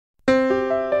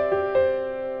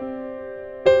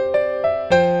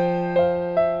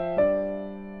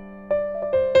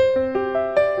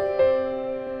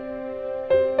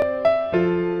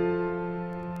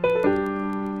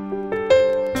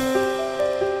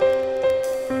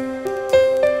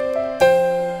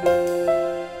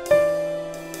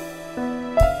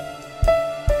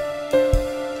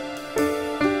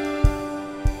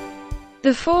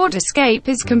The Ford Escape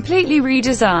is completely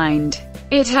redesigned.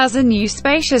 It has a new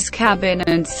spacious cabin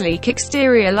and sleek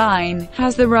exterior line,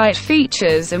 has the right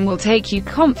features and will take you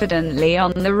confidently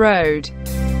on the road.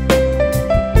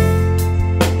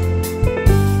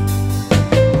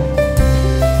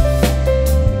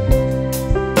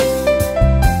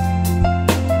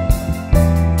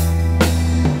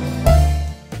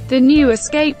 The new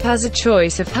Escape has a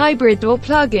choice of hybrid or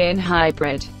plug-in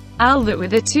hybrid. That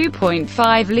with a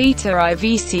 2.5-litre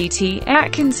IVCT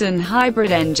Atkinson hybrid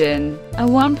engine, a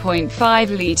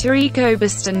 1.5-litre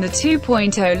EcoBoost and the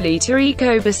 2.0-litre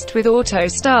EcoBoost with auto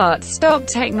start-stop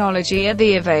technology are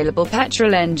the available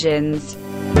petrol engines.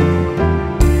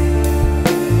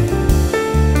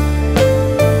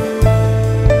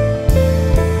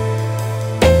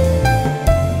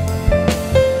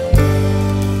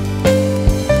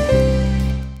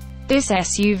 This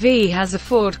SUV has a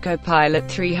Ford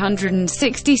Co-Pilot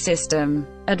 360 system,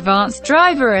 advanced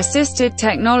driver-assisted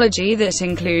technology that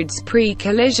includes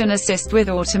pre-collision assist with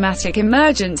automatic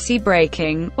emergency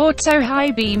braking, auto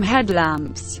high-beam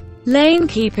headlamps, lane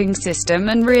keeping system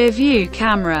and rear-view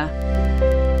camera.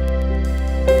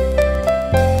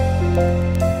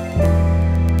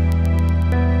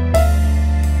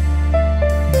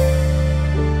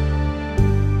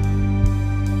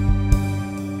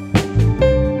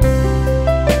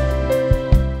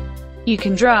 You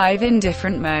can drive in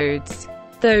different modes.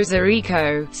 Those are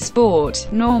Eco, Sport,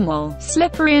 Normal,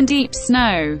 Slippery and Deep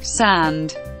Snow,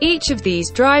 Sand. Each of these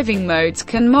driving modes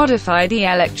can modify the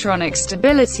electronic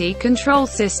stability control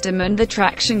system and the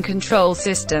traction control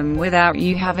system without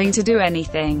you having to do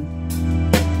anything.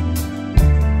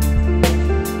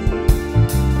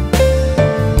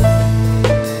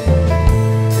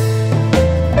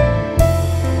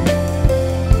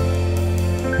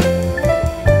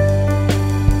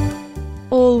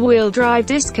 All-wheel drive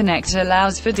disconnect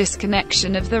allows for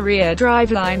disconnection of the rear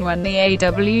driveline when the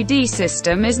AWD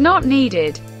system is not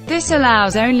needed. This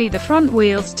allows only the front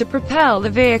wheels to propel the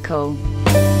vehicle.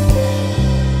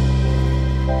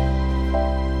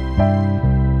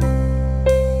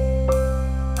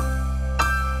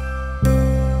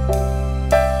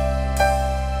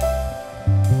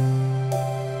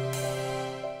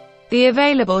 The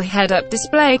available head-up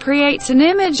display creates an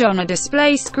image on a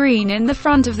display screen in the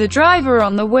front of the driver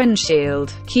on the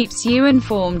windshield, keeps you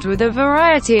informed with a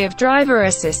variety of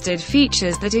driver-assisted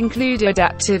features that include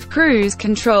adaptive cruise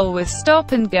control with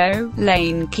stop-and-go,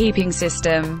 lane keeping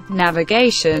system,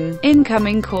 navigation,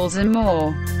 incoming calls and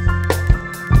more.